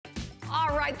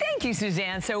right, thank you,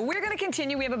 Suzanne. So we're going to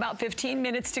continue. We have about 15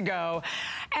 minutes to go.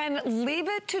 And leave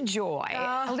it to Joy.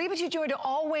 Leave it to Joy to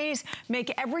always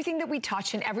make everything that we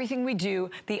touch and everything we do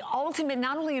the ultimate,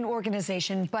 not only in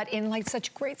organization, but in like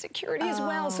such great security as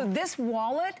well. So this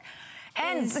wallet,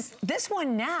 and this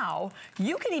one now,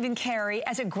 you can even carry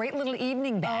as a great little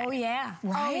evening bag. Oh, yeah.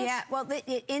 Right? Oh, yeah. Well,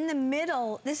 in the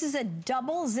middle, this is a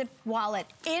double zip wallet.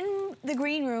 In the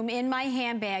green room, in my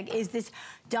handbag, is this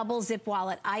double zip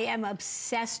wallet. I am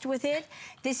obsessed with it.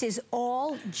 This is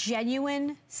all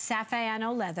genuine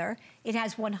Saffiano leather. It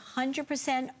has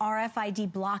 100%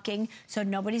 RFID blocking, so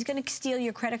nobody's gonna steal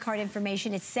your credit card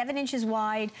information. It's 7 inches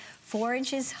wide, 4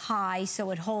 inches high,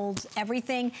 so it holds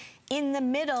everything. In the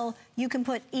middle, you can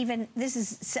put even, this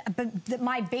is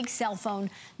my big cell phone,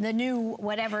 the new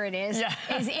whatever it is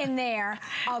in there,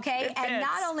 okay? And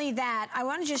not only that, I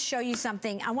wanna just show you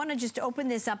something. I wanna just open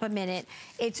this up a minute.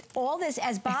 It's all this,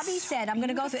 as Bobby said, I'm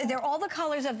gonna go through, they're all the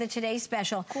colors of the Today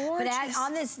Special. Gorgeous. But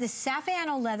on this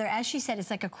Saffiano leather, as she said, it's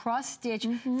like a cross-stitch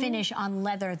finish on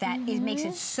leather that makes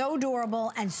it so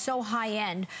durable and so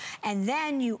high-end. And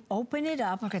then you open it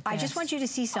up. Look at this. I just want you to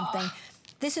see something.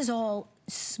 This is all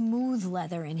smooth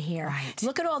leather in here. Right.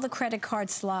 Look at all the credit card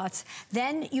slots.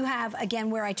 Then you have, again,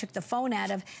 where I took the phone out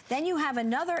of, then you have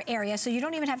another area, so you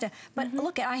don't even have to, but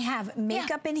look, I have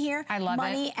makeup in here, I love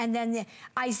money, and then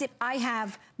I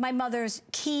have my mother's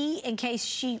key in case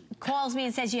she calls me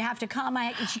and says you have to come,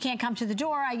 she can't come to the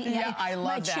door. I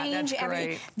love that. Change That's everything.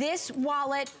 great. This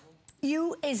wallet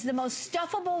is the most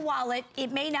stuffable wallet.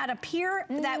 It may not appear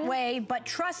that way, but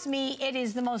trust me, it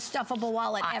is the most stuffable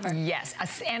wallet ever. Yes,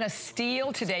 and a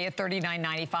steal today at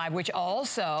 $39.95, which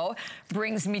also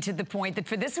brings me to the point that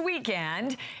for this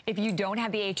weekend, if you don't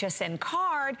have the HSN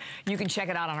card, you can check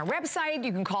it out on our website.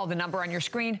 You can call the number on your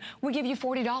screen. We give you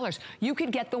 $40. You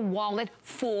could get the wallet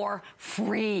for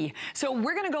free. So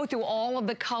we're gonna go through all of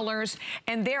the colors,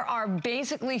 and there are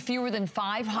basically fewer than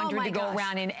 500 to go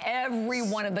around in every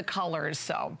one of the colors.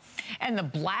 So, and the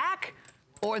black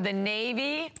or the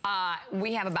navy,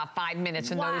 we have about 5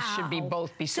 minutes, and those should be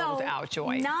both be sold out,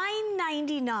 Joy.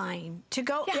 $9.99 to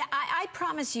go. Yeah. I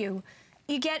promise you,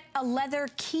 you get a leather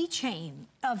keychain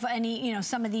of any,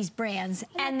 some of these brands,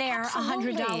 and they're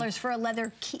 $100 for a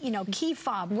leather key, key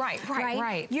fob.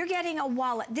 Right. You're getting a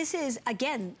wallet. This is,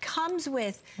 again, comes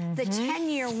with the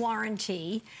 10-year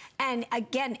warranty. And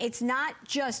again, it's not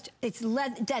just, it's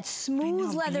that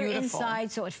smooth leather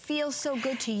inside, so it feels so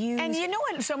good to use. And you know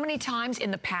what, so many times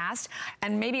in the past,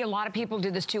 and maybe a lot of people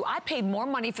do this too, I paid more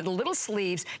money for the little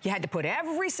sleeves. You had to put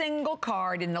every single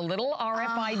card in the little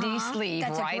RFID sleeve,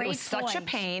 right? It was such a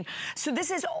pain. So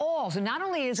this is all, so not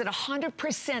only is it 100%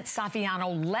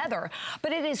 Saffiano leather,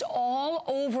 but it is all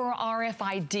over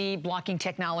RFID blocking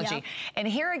technology. And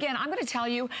here again, I'm gonna tell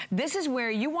you, this is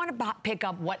where you wanna pick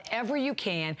up whatever you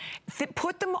can,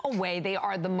 put them away. They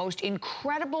are the most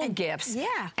incredible gifts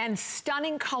and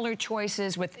stunning color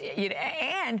choices with,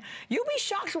 and you'll be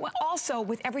shocked also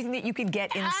with everything that you can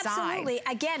get inside. Absolutely.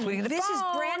 Again, this is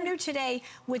brand new today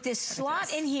with this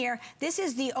slot in here. This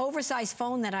is the oversized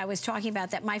phone that I was talking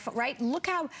about, that my phone, right? Look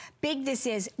how big this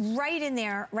is right in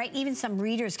there, right? Even some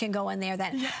readers can go in there.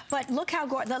 But look how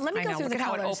gorgeous. Let me go through the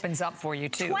colors. Look how it opens up for you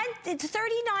too. It's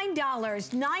 $39,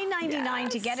 $9.99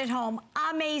 to get it home.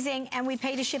 Amazing. And we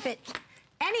pay to ship it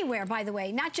anywhere, by the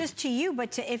way, not just to you,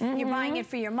 but to if you're buying it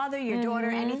for your mother, your daughter,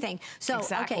 anything. So,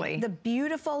 okay, the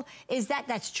beautiful is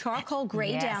that's charcoal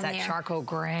gray down there. That charcoal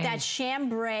gray. That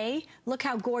chambray. Look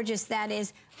how gorgeous that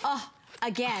is. Oh,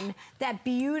 again, that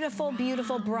beautiful,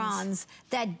 beautiful bronze,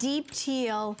 that deep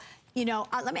teal.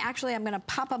 Let me I'm gonna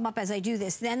pop them up as I do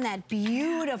this. Then that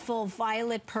beautiful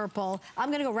violet purple.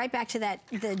 I'm gonna go right back to the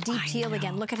deep teal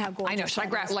again. Look at how gorgeous. I know, should I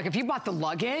grab, like if you bought the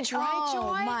luggage, right, Joy?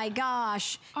 Oh my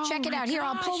gosh. Check it out. Here,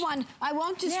 I'll pull one. I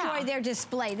won't destroy their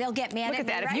display. They'll get mad at me. Look at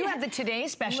that. If you have the Today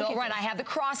Special, I have the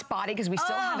crossbody because we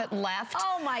still have it left.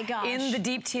 Oh my gosh. In the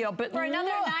deep teal, but for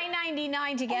another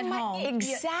 $9.99 to get home.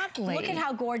 Exactly. Look at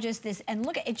how gorgeous this, and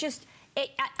look at it just,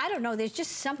 I don't know, there's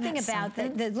just something about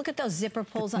look at those zipper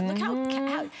pulls on. Look how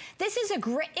this is a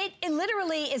great, it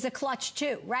literally is a clutch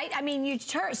too, right? I mean, you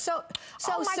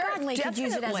certainly could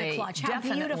use it as a clutch. How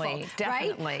beautiful,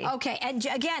 right? Okay, and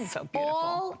again,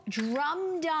 all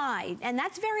drum dyed, and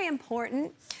that's very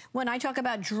important. When I talk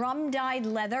about drum dyed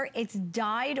leather, it's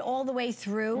dyed all the way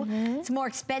through. It's a more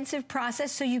expensive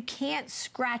process, so you can't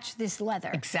scratch this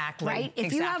leather. Exactly. Right?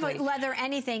 If you have a leather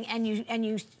anything and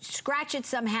you scratch it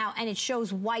somehow and it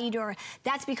shows white, or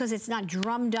that's because it's not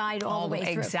drum dyed all the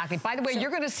way through. Exactly. By the way,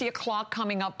 you're going to see a clock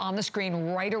coming up on the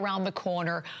screen right around the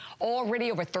corner.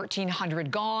 Already over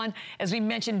 1,300 gone. As we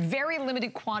mentioned, very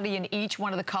limited quantity in each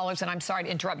one of the colors. And I'm sorry to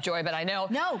interrupt, Joy, but I know.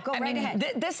 No, go right ahead.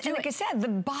 And like I said, the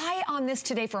buy on this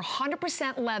today for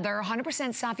 100% leather, 100%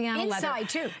 Saffiano leather. Inside,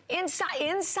 too.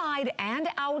 Inside and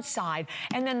outside.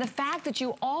 And then the fact that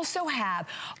you also have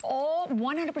all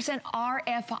 100%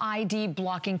 RFID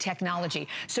blocking technology.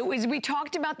 So as we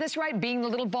talked about this, right, being the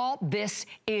little vault, this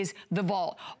is the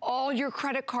vault. All your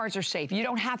credit cards are safe. You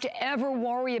don't have to ever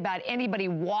worry about anybody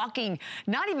walking,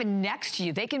 not even next to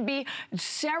you. They can be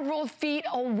several feet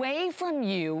away from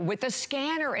you with a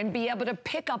scanner and be able to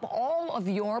pick up all of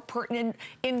your pertinent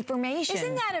information.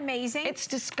 Isn't that amazing? It's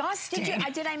disgusting.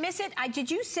 Did I miss it? Did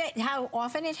you say how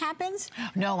often it happens?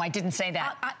 No, I didn't say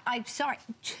that. I'm sorry.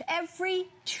 Every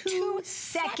 2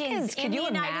 seconds in the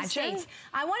United States.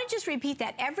 I want to just repeat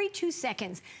that. Every 2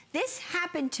 seconds. This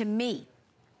happened to me.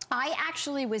 I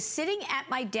actually was sitting at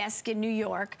my desk in New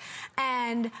York,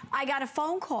 and I got a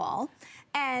phone call,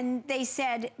 and they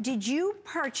said, did you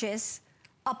purchase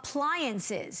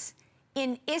appliances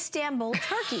in Istanbul,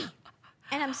 Turkey?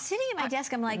 And I'm sitting at my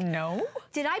desk, I'm like, no.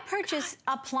 Did I purchase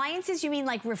appliances? You mean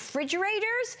like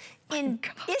refrigerators in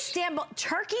Istanbul,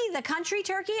 Turkey, the country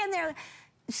Turkey? And there,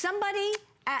 somebody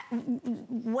at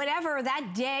whatever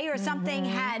that day or something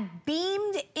had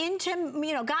beamed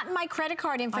into, gotten my credit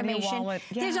card information. On your wallet.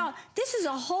 Yeah. This is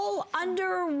a whole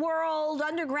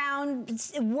underground,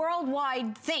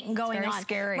 worldwide thing going on. Very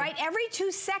scary. Right? Every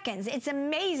 2 seconds. It's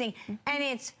amazing. And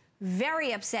it's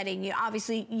very upsetting.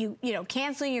 You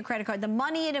canceling your credit card, the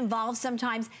money it involves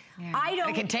sometimes. Yeah.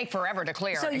 It can take forever to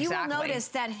clear. So you will notice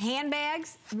that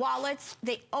handbags, wallets,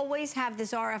 they always have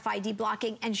this RFID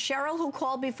blocking. And Cheryl, who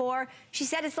called before, she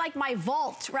said it's like my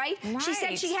vault, right? She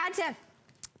said she had to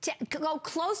go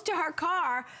close to her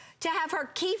car to have her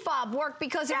key fob work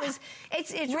because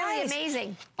it's really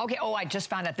amazing. Okay, I just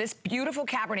found out this beautiful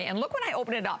Cabernet, and look when I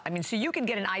open it up. I mean, so you can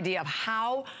get an idea of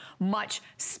how much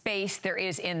space there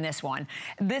is in this one.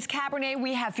 This Cabernet,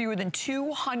 we have fewer than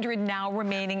 200 now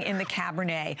remaining in the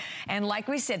Cabernet. And like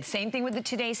we said, same thing with the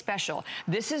Today Special.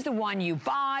 This is the one you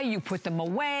buy, you put them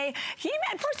away.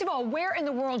 First of all, where in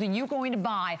the world are you going to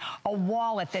buy a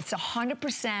wallet that's 100%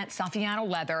 Saffiano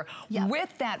leather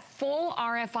with that full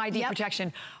RFID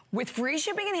protection, with free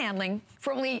shipping and handling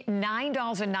for only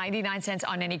 $9.99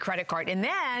 on any credit card? And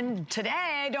then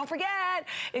today, don't forget,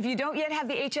 if you don't yet have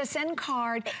the HSN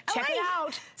card, check it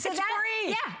out. It's free.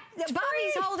 Yeah,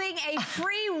 Bobby's holding a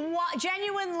free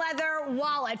genuine leather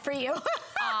wallet for you.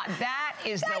 That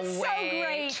is the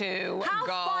way to go. How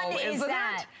fun is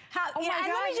that? Oh my God,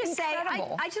 let me just say,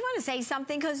 incredible. I just want to say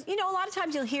something, because a lot of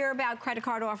times you'll hear about credit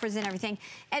card offers and everything.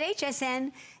 At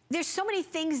HSN, there's so many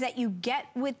things that you get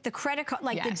with the credit card,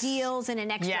 like the deals and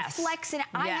an extra flex. And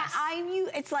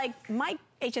it's like my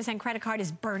HSN credit card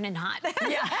is burning hot.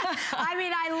 I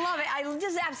mean, I love it. I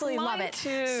just absolutely love it.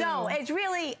 Too. So it's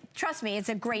really, trust me, it's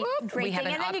a great thing.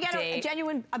 And then you get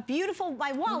a beautiful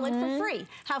wallet for free.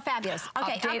 How fabulous.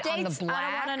 Okay, updates on the black.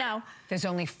 I don't want to know. There's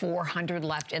only 400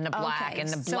 left in the black. Okay, in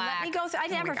the black. So let me go through. I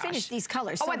never finished these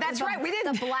colors. Oh, that's right. We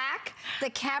didn't. The black, the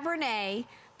Cabernet,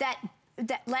 that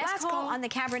last call on the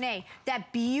Cabernet,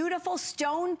 that beautiful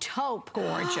stone taupe.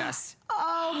 Gorgeous.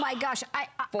 Oh my gosh. I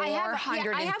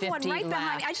have one right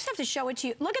behind me. I just have to show it to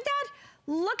you. Look at that.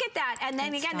 Look at that. And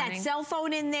then again, that cell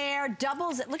phone in there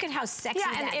doubles it. Look at how sexy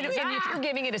that is. And if you're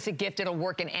giving it as a gift, it'll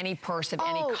work in any purse of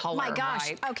any color. Oh my gosh.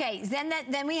 Right? Okay,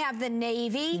 then we have the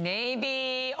navy.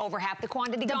 Navy, over half the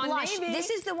quantity gone. Blush. Navy.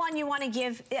 This is the one you want to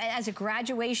give as a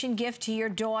graduation gift to your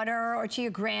daughter or to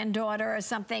your granddaughter or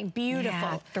something.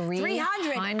 Beautiful. Yeah,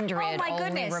 300. Oh my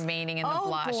goodness. Only remaining in the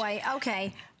blush. Oh boy.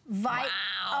 Okay. Wow.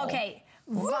 Okay.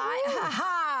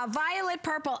 Violet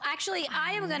purple. Actually,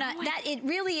 I am gonna, it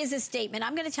really is a statement.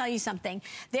 I'm gonna tell you something.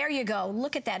 There you go.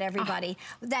 Look at that, everybody.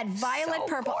 That violet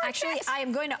purple. Gorgeous. Actually, I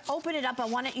am going to open it up. I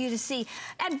want you to see.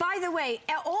 And by the way,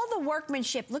 all the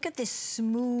workmanship, look at this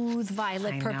smooth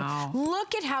violet purple.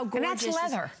 Look at how gorgeous. And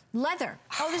that's leather. Leather.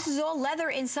 Oh, this is all leather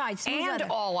inside. Smooth leather.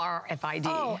 All RFID.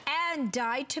 Oh, and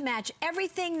dyed to match.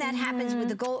 Everything that happens with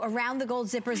the gold, around the gold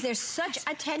zippers, there's such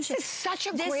attention. This is such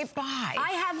a great buy.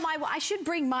 I should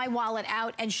bring my wallet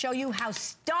out and show you how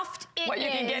stuffed it is. What you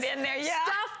can get in there,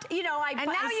 Stuffed, and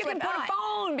now you can put a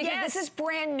phone, because this is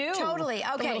brand new. Totally,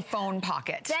 okay. The little phone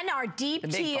pocket. Then our deep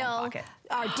teal.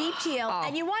 our deep teal.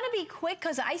 And you want to be quick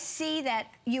because I see that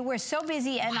you were so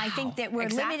busy, and I think that we're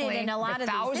limited in a lot of these.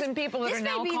 1,000 people that are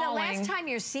now calling. This may be the last time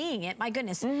you're seeing it. My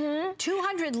goodness.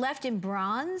 200 left in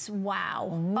bronze. Wow.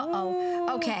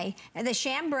 Uh-oh. Okay. And the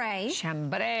chambray.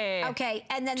 Chambray. Okay.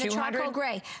 And then the charcoal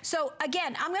gray. So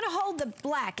again, I'm going to hold the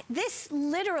black. This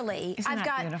literally, I've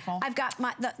got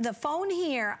my the phone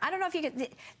here. I don't know if you can.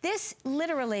 This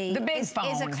literally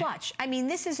is a clutch. I mean,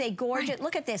 this is a gorgeous.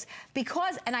 Look at this,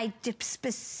 because, and I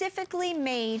specifically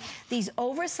made these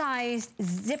oversized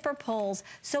zipper pulls,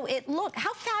 so it look.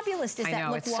 How fabulous does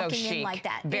that look walking in like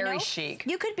that? Very chic.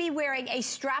 You could be wearing a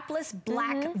strapless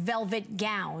black velvet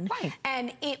gown,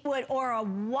 and it would, or a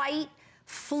white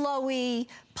flowy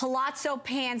palazzo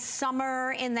pants,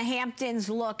 summer in the Hamptons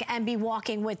look, and be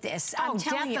walking with this. I'm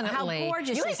telling you, how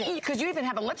gorgeous is it? Because you even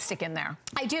have a lipstick in there.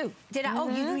 I do. Did I? Oh,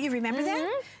 you remember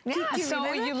that? Yeah,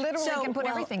 so you literally can put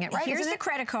everything in, right? Here's the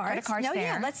credit cards. Credit cards there.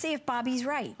 Yeah, let's see if Bobby's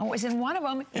right. Oh, it's in one of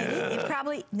them. It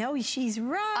probably, no, she's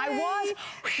right. I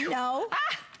was. No.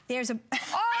 There's a... Oh,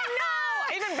 no!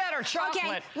 Even better, chocolate.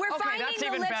 Okay, we're finding that's the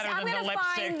even lipstick. better I'm than going the to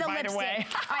find the lipstick, by the way.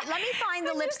 All right, let me find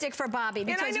the lipstick for Bobby.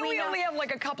 And I know we only have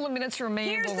like a couple of minutes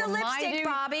remaining. Here's the lipstick,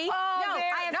 Bobby. Oh, no,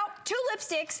 I have 2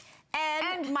 lipsticks.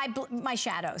 And my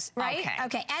shadows, right?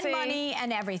 Okay, and money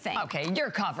and everything. Okay,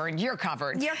 you're covered, you're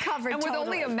covered. You're covered, And with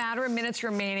only a matter of minutes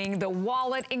remaining, the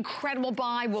wallet, incredible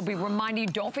buy. We'll be reminding you,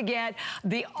 don't forget,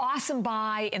 the awesome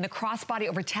buy in the crossbody,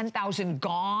 over 10,000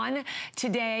 gone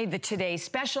today, the Today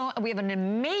Special. We have an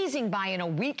amazing buy in a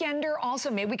weekender also.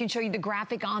 Maybe we can show you the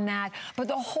graphic on that. But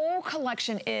the whole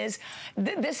collection is,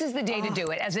 this is the day to do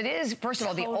it. As it is, first of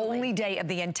all, the only day of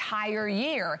the entire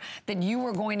year that you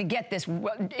are going to get this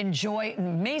enjoy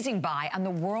amazing buy on the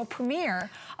world premiere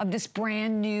of this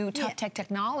brand new Tough Tech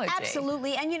technology.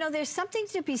 Absolutely. And you know, there's something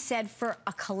to be said for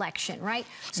a collection, right?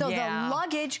 So the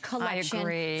luggage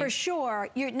collection, for sure,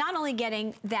 you're not only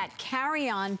getting that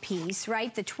carry-on piece,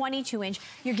 right? The 22-inch,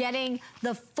 you're getting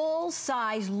the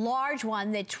full-size large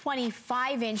one, the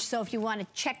 25-inch. So if you want to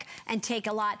check and take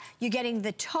a lot, you're getting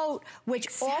the tote, which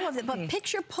all of it, but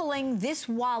picture pulling this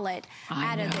wallet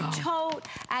out of the tote,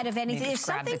 out of anything. There's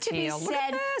something to be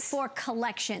said for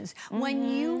collections. When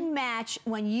you match,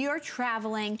 when you're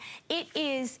traveling,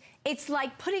 it's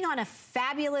like putting on a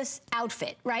fabulous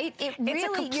outfit, right? It's a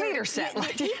completer set.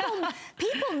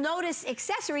 People notice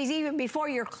accessories even before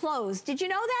you're clothes. Did you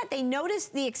know that? They notice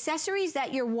the accessories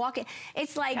that you're walking.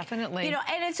 It's like, definitely. You know,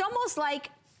 and it's almost like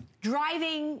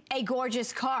driving a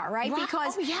gorgeous car, right?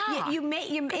 Because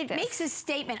it makes a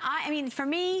statement. I mean, for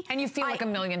me... And you feel like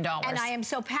 $1 million. And I am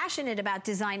so passionate about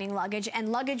designing luggage,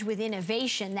 and luggage with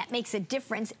innovation that makes a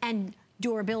difference, and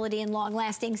durability and long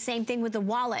lasting. Same thing with the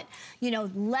wallet. You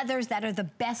know, leathers that are the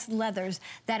best leathers,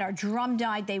 that are drum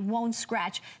dyed, they won't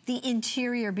scratch. The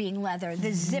interior being leather,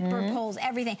 the zipper pulls,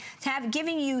 everything.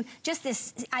 Giving you just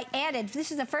this, I added,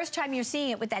 this is the first time you're seeing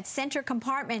it with that center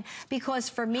compartment, because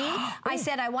for me, I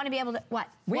said I want to be able to, what?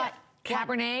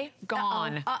 Cabernet,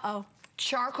 gone. Uh-oh.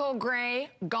 Charcoal gray,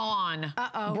 gone.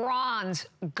 Uh-oh. Bronze,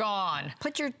 gone.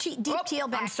 Put your deep teal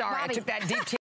back. I'm sorry, Bobby. I took that deep teal.